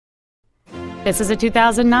This is a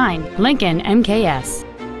 2009 Lincoln MKS.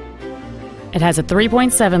 It has a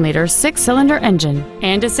 3.7-liter six-cylinder engine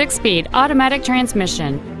and a 6-speed automatic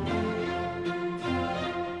transmission.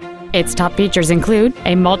 Its top features include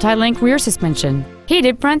a multi-link rear suspension,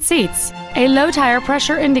 heated front seats, a low tire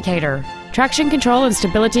pressure indicator, traction control and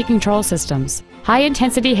stability control systems,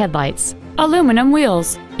 high-intensity headlights, aluminum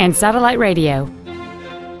wheels, and satellite radio.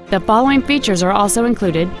 The following features are also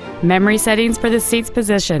included: memory settings for the seat's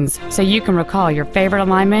positions so you can recall your favorite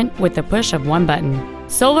alignment with the push of one button,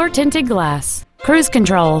 solar tinted glass, cruise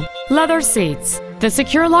control, leather seats, the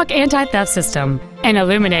Secure Lock anti-theft system, an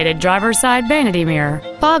illuminated driver's side vanity mirror,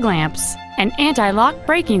 fog lamps, an anti-lock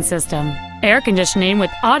braking system, air conditioning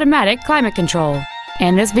with automatic climate control,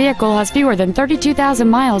 and this vehicle has fewer than 32,000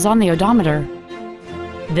 miles on the odometer.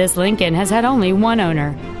 This Lincoln has had only one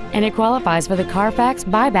owner, and it qualifies for the Carfax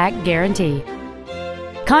buyback guarantee.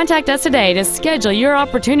 Contact us today to schedule your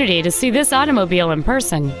opportunity to see this automobile in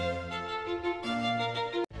person.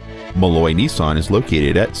 Melloy Nissan is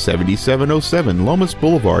located at 7707 Lomas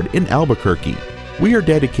Boulevard in Albuquerque. We are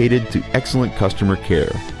dedicated to excellent customer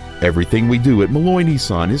care. Everything we do at Melloy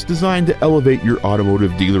Nissan is designed to elevate your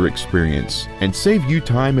automotive dealer experience and save you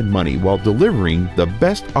time and money while delivering the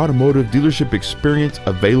best automotive dealership experience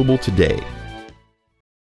available today.